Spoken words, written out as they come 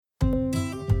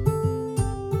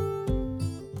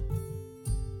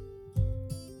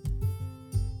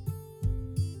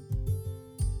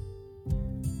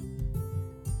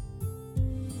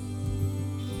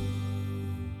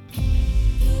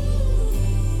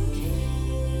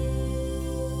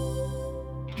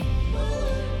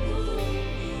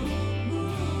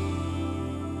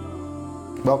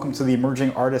Welcome to the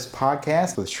Emerging Artist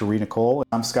Podcast with Cherie Nicole.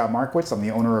 I'm Scott Markowitz. I'm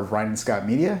the owner of Ryan & Scott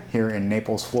Media here in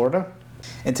Naples, Florida.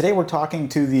 And today we're talking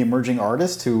to the emerging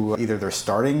artists who either they're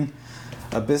starting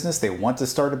a business, they want to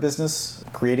start a business,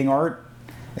 creating art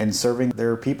and serving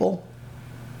their people,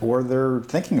 or they're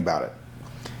thinking about it.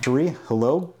 Cherie,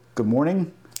 hello. Good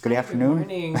morning. Good afternoon. Good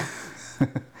morning.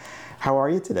 How are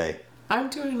you today? I'm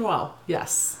doing well,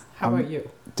 yes. How about you?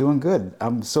 Doing good.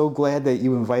 I'm so glad that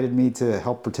you invited me to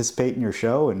help participate in your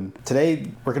show. And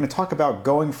today we're going to talk about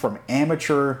going from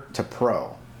amateur to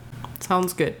pro.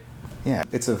 Sounds good. Yeah,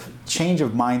 it's a change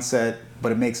of mindset,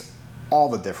 but it makes all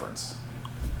the difference.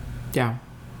 Yeah,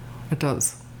 it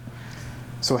does.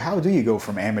 So how do you go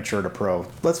from amateur to pro?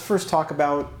 Let's first talk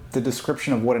about the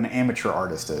description of what an amateur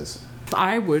artist is.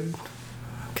 I would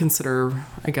consider,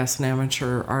 I guess, an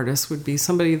amateur artist would be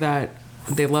somebody that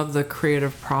they love the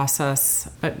creative process,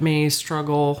 but may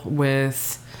struggle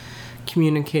with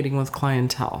communicating with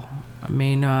clientele.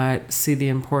 May not see the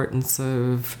importance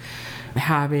of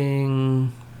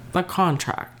having a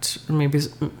contract, or maybe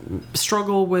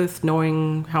struggle with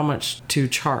knowing how much to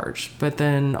charge, but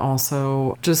then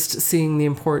also just seeing the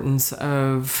importance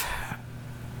of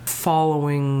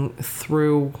following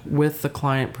through with the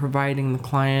client, providing the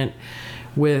client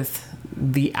with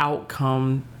the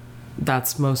outcome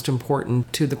that's most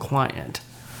important to the client.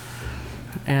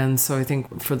 And so I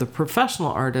think for the professional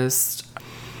artist,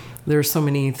 there's so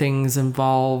many things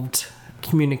involved.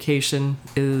 Communication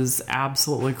is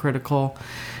absolutely critical.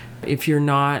 If you're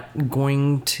not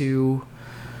going to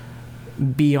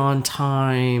be on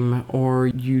time, or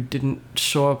you didn't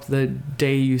show up the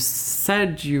day you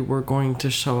said you were going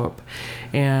to show up,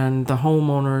 and the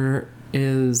homeowner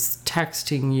is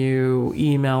texting you,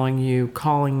 emailing you,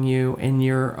 calling you, and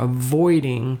you're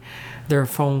avoiding their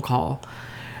phone call,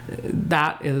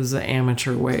 that is an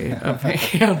amateur way of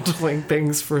handling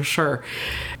things for sure.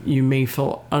 You may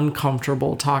feel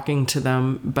uncomfortable talking to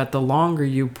them, but the longer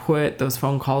you put those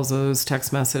phone calls, those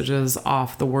text messages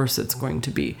off, the worse it's going to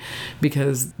be,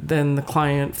 because then the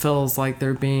client feels like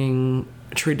they're being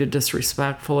treated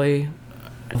disrespectfully,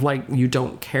 like you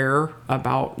don't care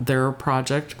about their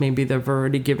project. Maybe they've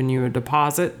already given you a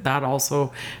deposit. That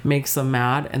also makes them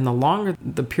mad. And the longer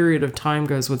the period of time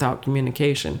goes without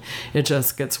communication, it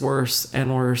just gets worse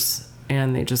and worse.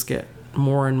 And they just get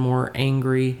more and more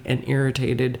angry and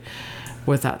irritated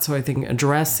with that. So I think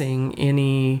addressing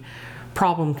any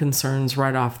problem concerns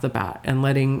right off the bat and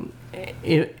letting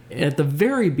it at the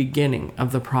very beginning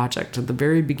of the project, at the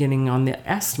very beginning on the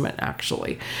estimate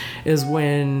actually, is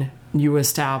when you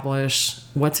establish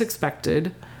what's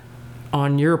expected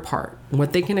on your part,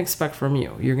 what they can expect from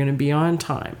you. You're going to be on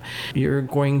time. You're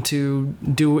going to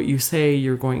do what you say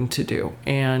you're going to do.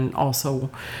 And also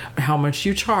how much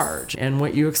you charge and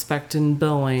what you expect in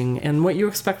billing and what you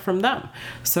expect from them.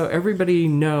 So everybody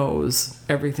knows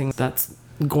everything that's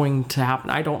going to happen.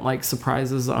 I don't like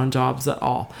surprises on jobs at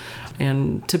all.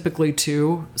 And typically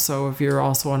too, so if you're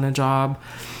also on a job,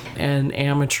 an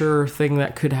amateur thing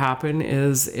that could happen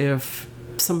is if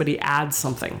somebody adds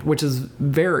something, which is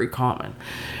very common,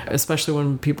 especially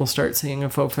when people start seeing a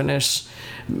faux finish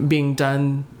being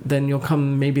done, then you'll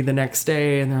come maybe the next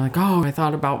day and they're like, oh, I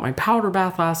thought about my powder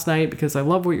bath last night because I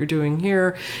love what you're doing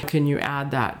here. Can you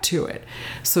add that to it?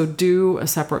 So do a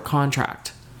separate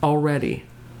contract already.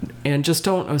 And just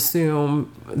don't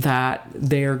assume that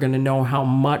they are going to know how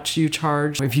much you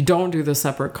charge. If you don't do the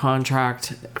separate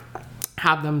contract,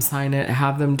 have them sign it,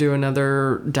 have them do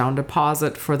another down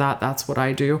deposit for that. That's what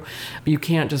I do. You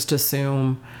can't just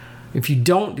assume, if you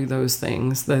don't do those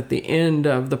things, that at the end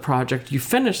of the project you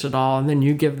finish it all and then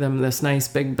you give them this nice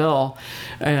big bill,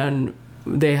 and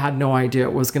they had no idea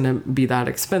it was going to be that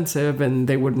expensive, and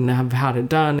they wouldn't have had it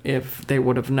done if they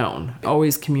would have known.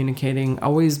 Always communicating,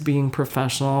 always being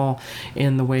professional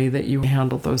in the way that you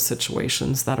handle those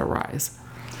situations that arise.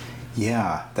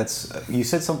 Yeah, you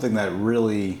said something that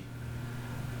really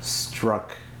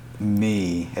struck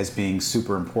me as being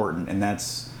super important, and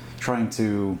that's trying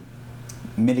to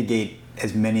mitigate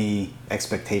as many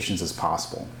expectations as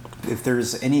possible. If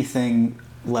there's anything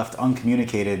left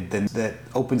uncommunicated, then that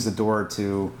opens the door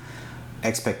to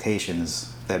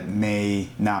expectations that may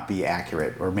not be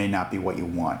accurate or may not be what you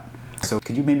want. So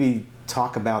could you maybe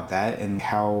talk about that and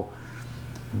how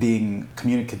being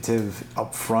communicative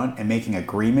up front and making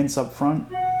agreements up front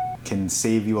can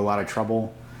save you a lot of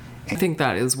trouble? I think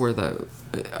that is where the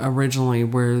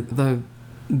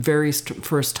very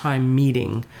first time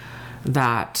meeting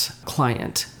that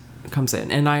client comes in.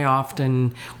 And I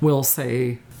often will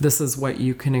say, this is what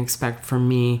you can expect from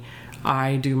me.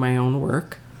 I do my own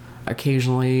work.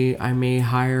 Occasionally, I may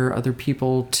hire other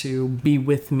people to be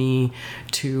with me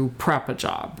to prep a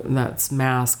job. That's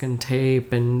mask and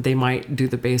tape, and they might do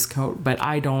the base coat, but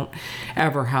I don't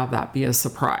ever have that be a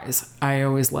surprise. I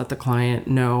always let the client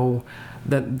know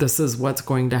that this is what's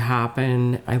going to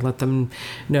happen. I let them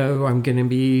know I'm going to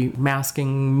be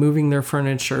masking, moving their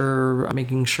furniture,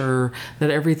 making sure that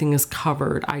everything is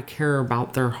covered. I care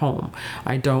about their home.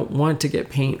 I don't want to get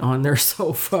paint on their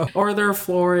sofa or their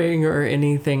flooring or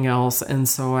anything else. And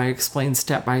so I explain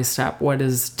step by step what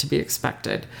is to be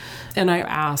expected. And I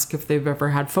ask if they've ever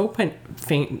had faux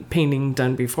painting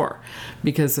done before,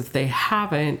 because if they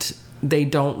haven't, they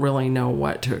don't really know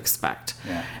what to expect.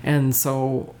 Yeah. And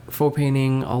so faux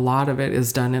painting, a lot of it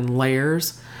is done in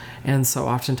layers. And so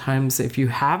oftentimes if you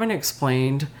haven't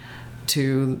explained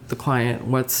to the client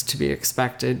what's to be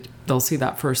expected, they'll see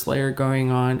that first layer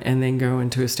going on and then go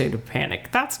into a state of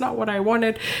panic. That's not what I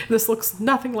wanted. This looks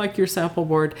nothing like your sample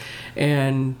board.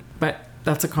 But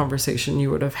that's a conversation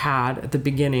you would have had at the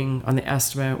beginning on the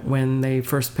estimate when they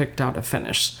first picked out a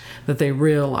finish, that they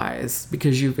realize,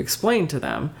 because you've explained to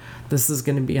them, this is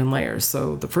going to be in layers.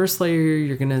 So the first layer,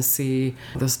 you're going to see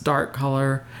this dark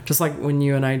color, just like when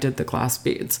you and I did the glass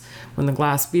beads. When the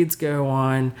glass beads go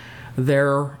on,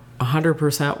 they're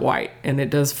 100% white, and it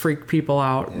does freak people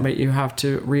out, but you have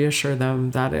to reassure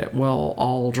them that it will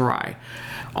all dry.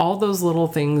 All those little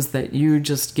things that you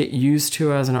just get used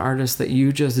to as an artist, that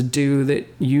you just do, that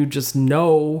you just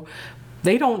know,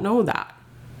 they don't know that.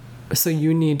 So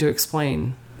you need to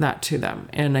explain that to them.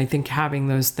 And I think having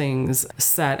those things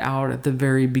set out at the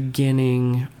very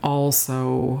beginning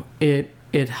also, it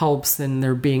helps in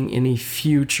there being any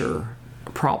future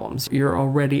problems. You're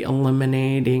already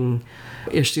eliminating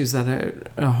issues that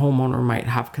a homeowner might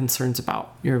have concerns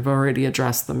about. You've already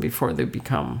addressed them before they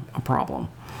become a problem.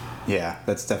 Yeah,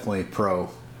 that's definitely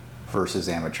pro versus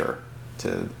amateur,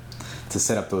 to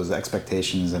set up those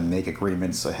expectations and make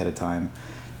agreements ahead of time.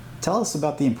 Tell us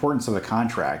about the importance of a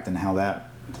contract and how that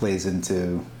plays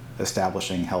into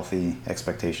establishing healthy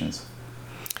expectations.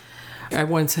 I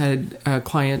once had a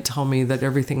client tell me that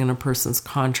everything in a person's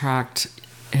contract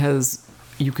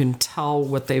you can tell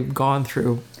what they've gone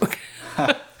through.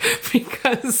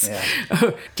 Because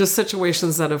just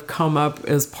situations that have come up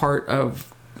as part of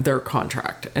their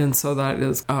contract. And so that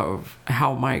is of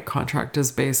how my contract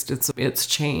is based. It's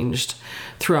changed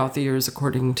throughout the years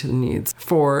according to the needs.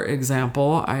 For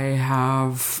example, I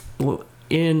have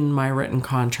in my written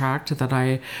contract that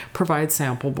I provide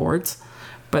sample boards,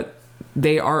 but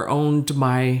they are owned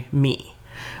by me.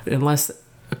 Unless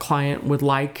a client would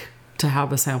like to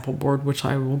have a sample board, which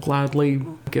I will gladly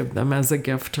give them as a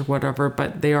gift or whatever,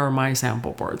 but they are my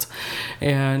sample boards.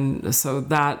 And so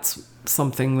that's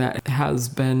something that has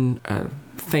been a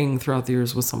thing throughout the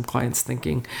years, with some clients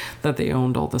thinking that they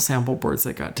owned all the sample boards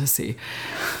they got to see.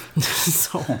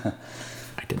 So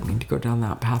I didn't mean to go down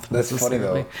that path. That's funny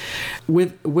though.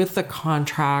 With the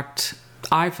contract,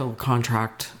 I feel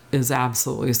contract is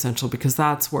absolutely essential, because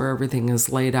that's where everything is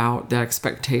laid out, the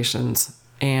expectations,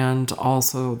 and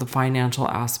also the financial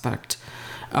aspect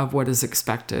of what is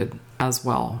expected as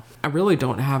well. I really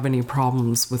don't have any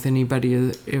problems with anybody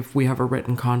if we have a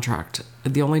written contract.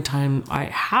 The only time I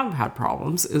have had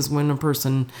problems is when a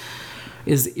person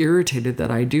is irritated that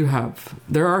I do have.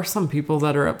 There are some people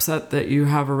that are upset that you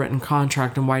have a written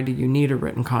contract, and why do you need a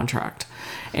written contract?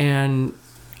 And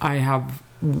I have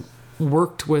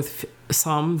worked with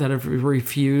some that have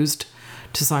refused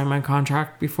to sign my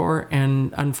contract before,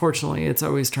 and unfortunately it's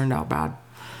always turned out bad.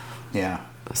 Yeah.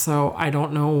 So I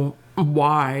don't know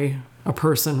why a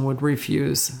person would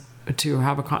refuse to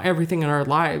have everything in our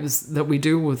lives that we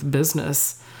do with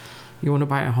business. You want to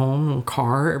buy a home, a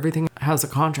car, everything has a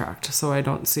contract. So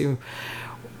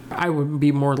I would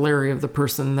be more leery of the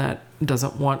person that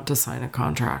doesn't want to sign a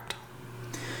contract.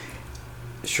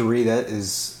 Cherie, that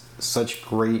is such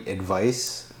great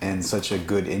advice and such a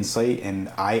good insight,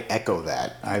 and I echo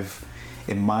that. I've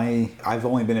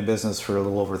only been in business for a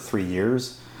little over 3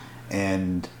 years,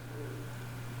 and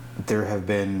there have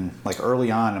been, like,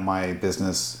 early on in my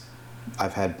business,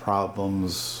 I've had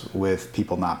problems with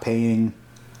people not paying,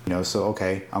 so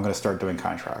okay, I'm going to start doing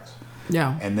contracts.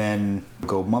 Yeah. And then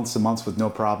go months and months with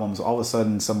no problems. All of a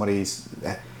sudden somebody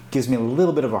gives me a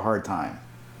little bit of a hard time.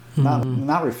 Mm-hmm.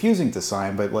 Not refusing to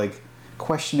sign, but like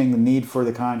questioning the need for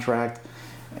the contract.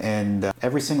 And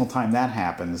every single time that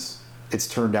happens, it's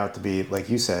turned out to be, like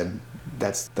you said,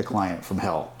 that's the client from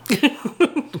hell.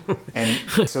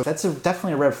 And so that's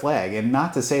definitely a red flag. And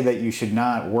not to say that you should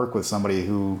not work with somebody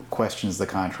who questions the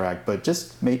contract, but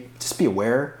just be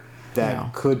aware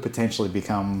that could potentially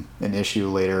become an issue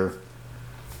later.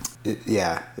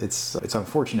 Yeah, it's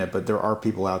unfortunate, but there are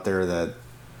people out there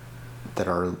that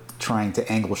are trying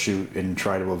to angle shoot and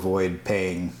try to avoid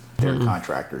paying their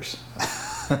contractors.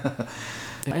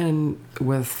 And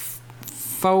with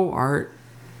faux art,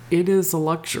 it is a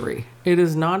luxury. It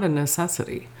is not a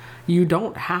necessity. You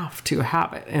don't have to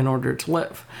have it in order to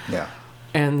live. Yeah.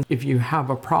 And if you have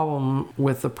a problem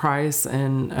with the price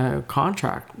and a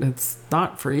contract, it's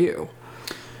not for you.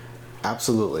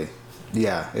 Absolutely.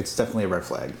 Yeah, it's definitely a red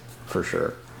flag, for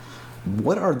sure.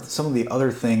 What are some of the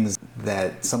other things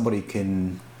that somebody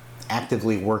can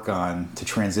actively work on to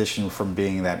transition from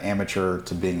being that amateur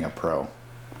to being a pro?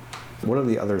 What are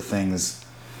the other things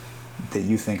that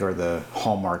you think are the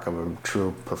hallmark of a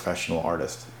true professional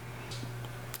artist?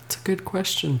 It's a good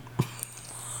question.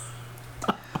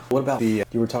 What about you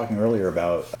were talking earlier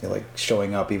about like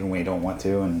showing up even when you don't want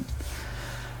to, and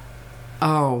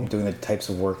doing the types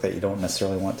of work that you don't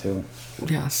necessarily want to?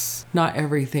 Yes. Not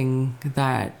everything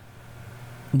that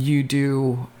you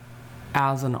do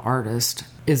as an artist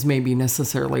is maybe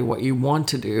necessarily what you want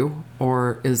to do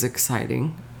or is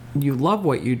exciting. You love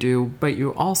what you do, but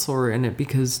you also are in it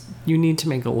because you need to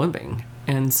make a living.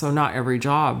 And so not every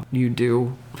job you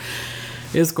do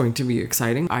is going to be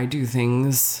exciting. I do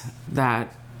things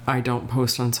that I don't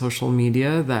post on social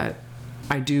media that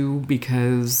I do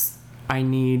because I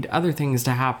need other things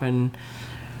to happen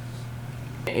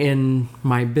in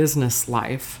my business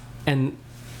life. And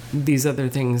these other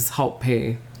things help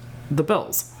pay the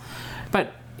bills.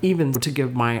 But even to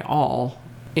give my all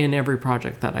in every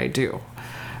project that I do.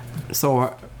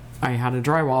 So I had a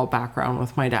drywall background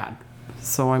with my dad.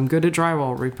 So I'm good at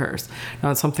drywall repairs.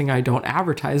 Now, it's something I don't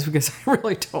advertise because I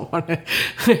really don't want to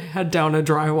head down a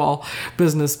drywall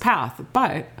business path.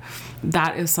 But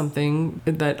that is something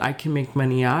that I can make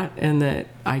money at and that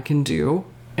I can do.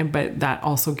 But that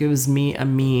also gives me a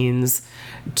means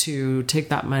to take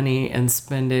that money and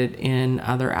spend it in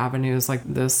other avenues, like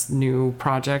this new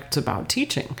project about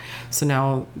teaching. So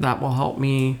now that will help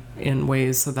me in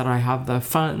ways so that I have the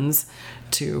funds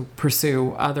to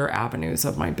pursue other avenues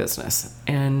of my business.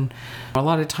 And a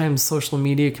lot of times social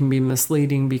media can be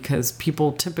misleading because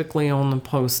people typically only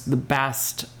post the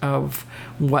best of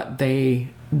what they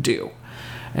do.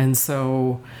 And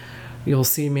so you'll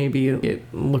see maybe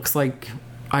it looks like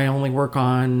I only work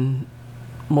on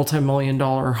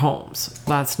multi-million-dollar homes.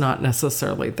 That's not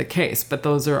necessarily the case, but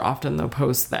those are often the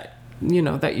posts that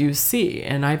that you see.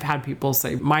 And I've had people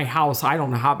say, my house, I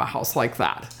don't have a house like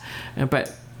that.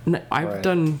 But I've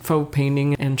done faux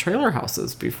painting in trailer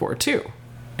houses before too.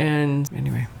 And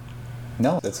anyway.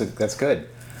 No, that's good.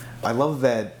 I love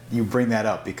that you bring that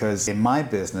up because in my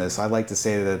business, I like to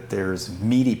say that there's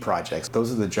meaty projects.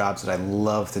 Those are the jobs that I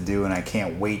love to do, and I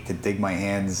can't wait to dig my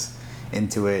hands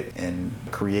into it and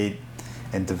create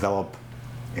and develop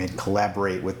and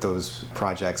collaborate with those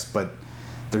projects. But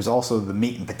there's also the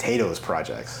meat and potatoes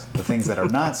projects, the things that are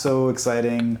not so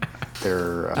exciting.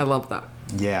 I love that.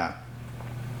 Yeah.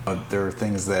 There are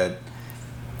things that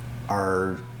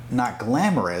are not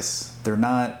glamorous. They're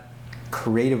not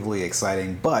creatively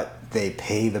exciting, but they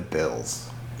pay the bills.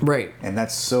 Right. And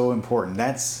that's so important.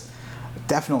 That's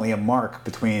definitely a mark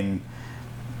between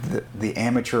the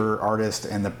amateur artist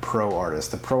and the pro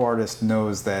artist. The pro artist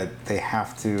knows that they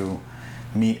have to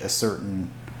meet a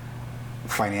certain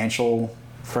financial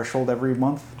threshold every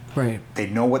month. Right. They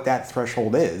know what that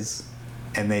threshold is,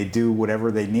 and they do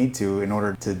whatever they need to in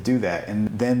order to do that. And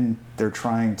then they're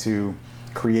trying to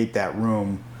create that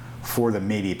room for the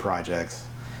meaty projects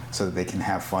so that they can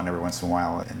have fun every once in a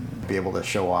while and be able to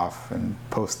show off and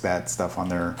post that stuff on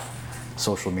their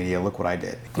social media. Look what I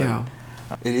did. But yeah.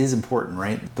 It is important,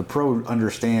 right? The pro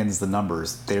understands the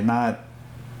numbers. That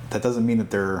doesn't mean that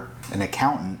they're an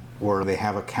accountant or they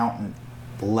have accountant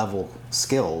level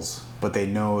skills, but they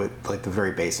know it like the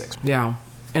very basics. Yeah.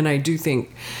 And I do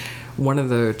think one of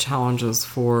the challenges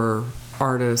for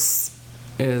artists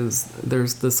is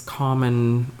there's this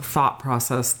common thought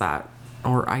process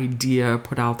or idea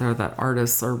put out there that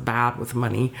artists are bad with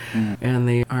money and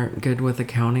they aren't good with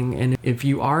accounting. And if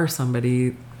you are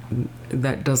somebody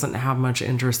that doesn't have much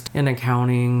interest in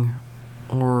accounting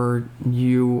or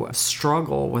you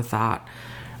struggle with that,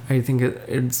 I think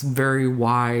it's very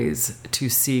wise to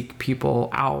seek people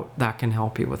out that can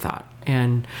help you with that.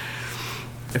 And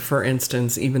for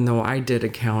instance, even though I did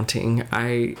accounting,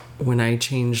 when I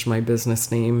changed my business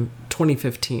name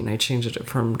 2015, I changed it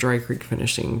from Dry Creek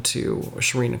Finishing to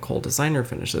Sharina Cole Designer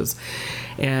Finishes,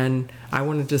 and I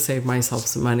wanted to save myself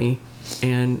some money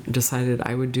and decided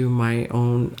I would do my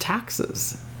own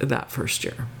taxes that first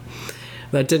year.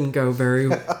 that didn't go very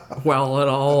well at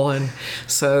all. And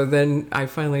so then I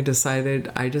finally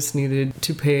decided I just needed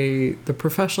to pay the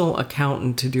professional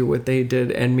accountant to do what they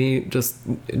did and me just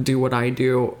do what I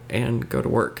do and go to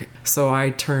work. So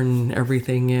I turn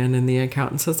everything in, and the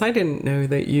accountant says, I didn't know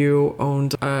that you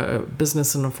owned a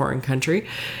business in a foreign country.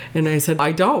 And I said,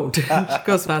 I don't. She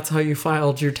goes, that's how you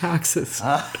filed your taxes.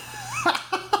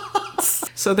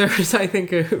 So there's, I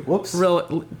think, a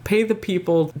real pay the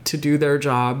people to do their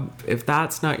job. If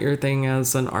that's not your thing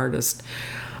as an artist,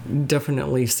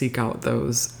 definitely seek out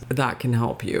those that can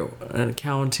help you. An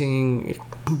accounting,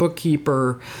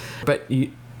 bookkeeper, but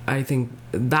I think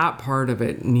that part of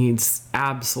it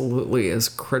absolutely is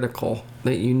critical,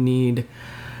 that you need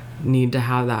to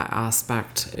have that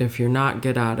aspect. If you're not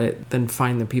good at it, then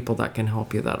find the people that can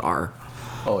help you that are.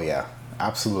 Oh yeah,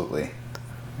 absolutely.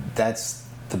 That's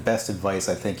the best advice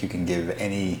I think you can give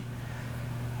any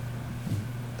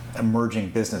emerging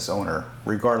business owner,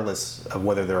 regardless of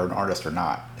whether they're an artist or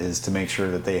not, is to make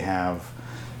sure that they have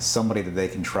somebody that they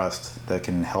can trust that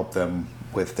can help them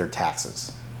with their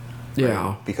taxes. Yeah.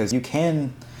 Right? Because you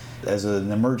can, as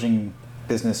an emerging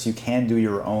business, you can do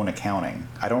your own accounting.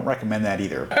 I don't recommend that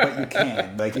either, but you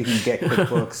can. Like, you can get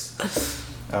QuickBooks.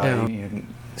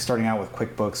 Starting out with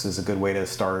QuickBooks is a good way to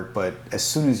start, but as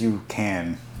soon as you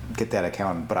can, get that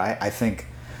accountant. But I think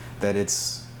that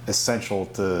it's essential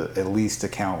to at least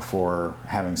account for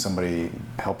having somebody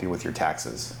help you with your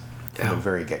taxes from the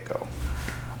very get-go.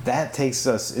 That takes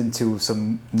us into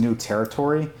some new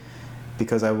territory,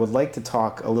 because I would like to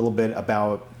talk a little bit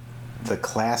about the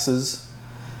classes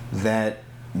that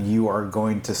you are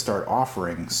going to start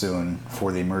offering soon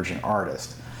for the emerging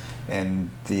artist, and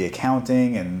the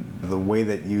accounting and the way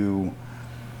that you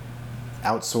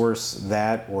outsource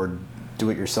that or do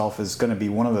it yourself is going to be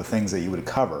one of the things that you would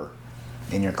cover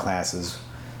in your classes.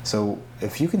 So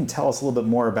if you can tell us a little bit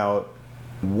more about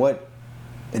what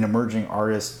an emerging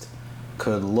artist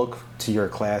could look to your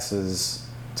classes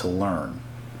to learn,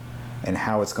 and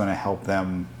how it's going to help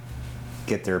them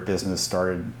get their business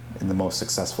started in the most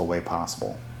successful way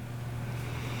possible.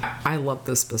 I love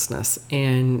this business,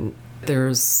 and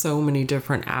there's so many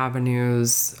different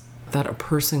avenues that a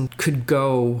person could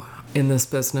go in this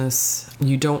business.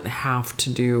 You don't have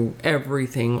to do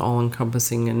everything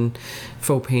all-encompassing in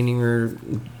faux painting or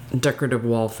decorative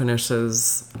wall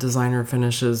finishes, designer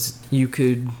finishes. You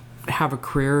could have a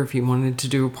career if you wanted to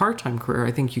do a part-time career.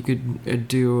 I think you could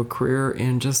do a career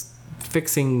in just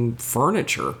fixing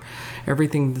furniture.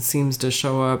 Everything that seems to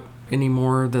show up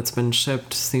anymore that's been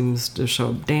shipped seems to show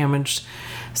up damaged.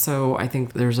 So I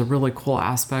think there's a really cool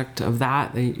aspect of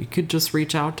that. You could just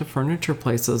reach out to furniture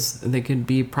places. They could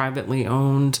be privately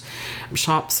owned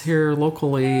shops here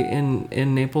locally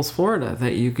in Naples, Florida,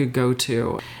 that you could go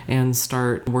to and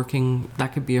start working.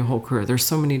 That could be a whole career. There's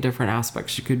so many different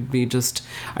aspects. You could be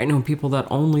I know people that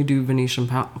only do Venetian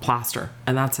plaster,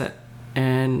 and that's it.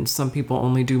 And some people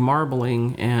only do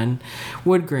marbling and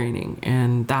wood graining,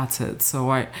 and that's it.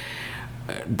 So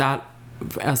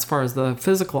as far as the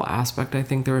physical aspect, I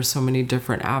think there are so many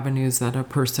different avenues that a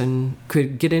person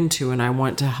could get into, and I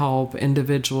want to help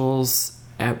individuals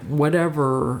at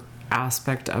whatever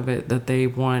aspect of it that they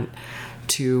want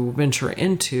to venture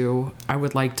into. I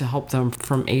would like to help them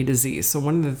from A to Z. So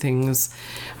one of the things,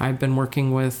 I've been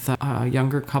working with a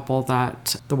younger couple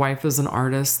that the wife is an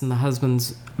artist and the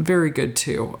husband's very good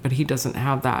too, but he doesn't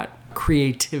have that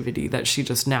creativity that she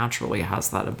just naturally has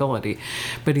that ability,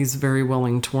 but he's very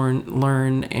willing to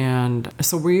learn. And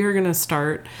so we're going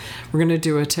to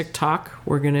do a TikTok.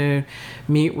 We're going to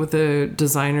meet with a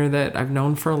designer that I've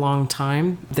known for a long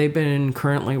time. They've been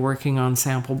currently working on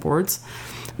sample boards.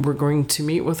 We're going to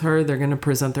meet with her. They're going to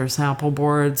present their sample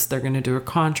boards. They're going to do a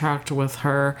contract with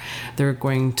her. They're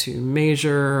going to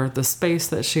measure the space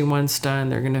that she wants done.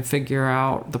 They're going to figure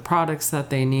out the products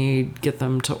that they need, get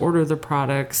them to order the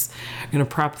products. We're going to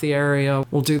prep the area.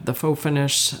 We'll do the faux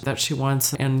finish that she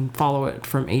wants and follow it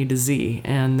from A to Z.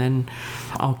 And then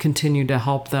I'll continue to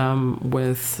help them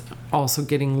with also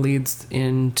getting leads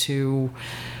into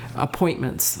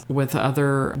appointments with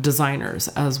other designers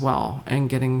as well, and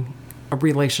getting a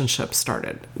relationship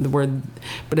started.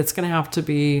 But it's going to have to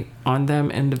be on them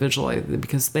individually,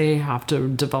 because they have to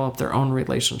develop their own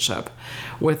relationship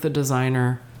with the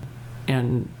designer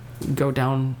and go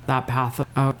down that path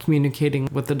of communicating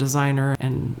with the designer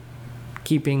and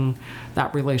keeping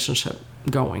that relationship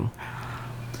going.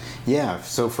 Yeah,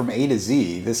 so from A to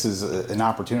Z, this is an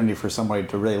opportunity for somebody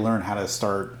to really learn how to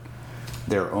start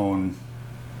their own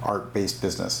art-based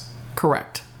business.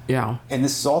 Correct. Yeah. And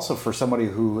this is also for somebody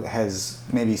who has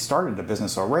maybe started a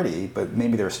business already, but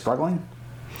maybe they're struggling.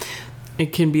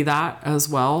 It can be that as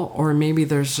well, or maybe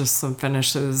there's just some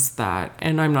finishes that,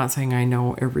 and I'm not saying I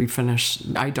know every finish.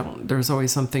 I don't. There's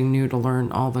always something new to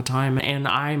learn all the time, and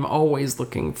I'm always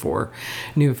looking for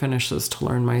new finishes to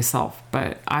learn myself.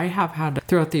 But I have had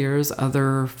throughout the years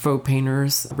other faux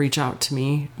painters reach out to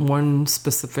me. One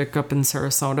specific up in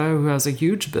Sarasota who has a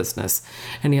huge business,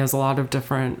 and he has a lot of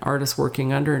different artists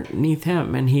working underneath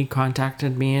him, and he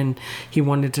contacted me and he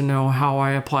wanted to know how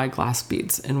I apply glass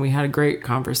beads, and we had a great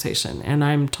conversation. And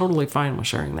I'm totally fine with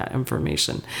sharing that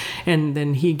information. And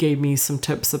then he gave me some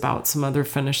tips about some other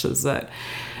finishes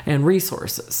and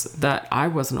resources that I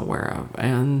wasn't aware of.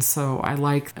 And so I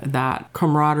like that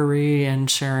camaraderie and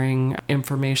sharing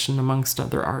information amongst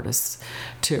other artists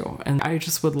too. And I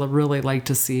just would really like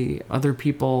to see other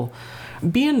people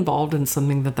be involved in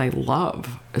something that they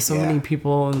love. So many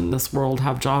people in this world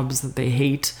have jobs that they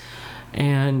hate.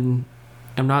 And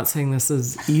I'm not saying this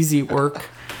is easy work.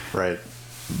 Right.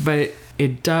 But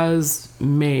it does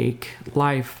make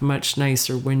life much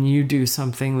nicer when you do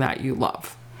something that you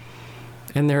love.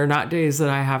 And there are not days that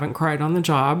I haven't cried on the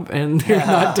job, and there are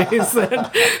not days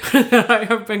that I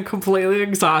have been completely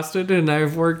exhausted and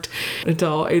I've worked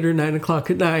until 8 or 9 o'clock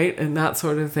at night and that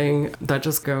sort of thing. That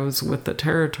just goes with the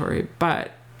territory.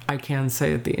 But I can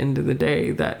say at the end of the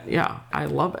day that, I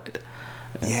love it.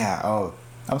 Yeah. Oh,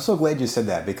 I'm so glad you said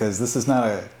that, because this is not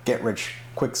a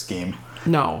get-rich-quick scheme.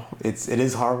 No. It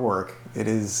is hard work. It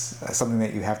is something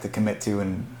that you have to commit to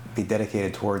and be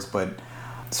dedicated towards. But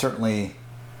certainly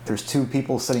there's 2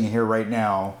 people sitting here right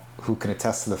now who can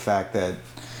attest to the fact that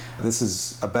this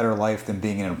is a better life than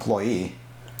being an employee.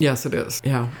 Yes, it is.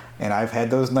 Yeah. And I've had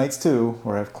those nights too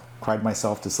where I've cried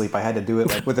myself to sleep. I had to do it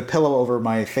like with a pillow over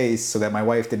my face so that my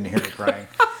wife didn't hear me crying.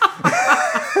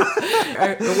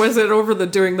 Was it over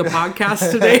doing the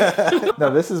podcast today?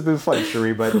 No, this has been fun,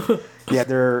 Cherie, but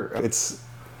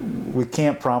we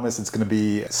can't promise it's going to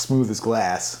be smooth as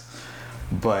glass,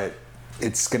 but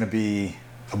it's going to be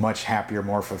a much happier,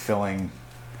 more fulfilling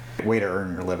way to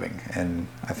earn your living. And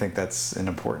I think that's an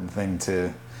important thing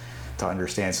to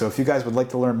understand. So if you guys would like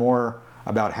to learn more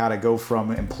about how to go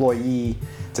from employee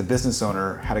to business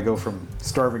owner, how to go from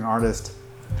starving artist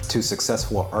to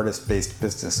successful artist-based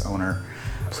business owner,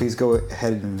 please go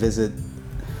ahead and visit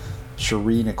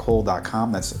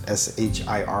CherieNichole.com. That's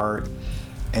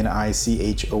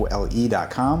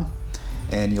SHIRNICHOLE.com.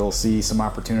 And you'll see some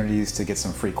opportunities to get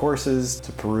some free courses,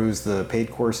 to peruse the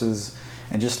paid courses,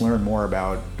 and just learn more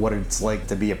about what it's like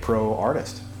to be a pro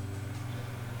artist.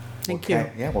 Thank you.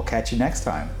 Yeah, we'll catch you next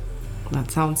time.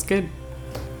 That sounds good.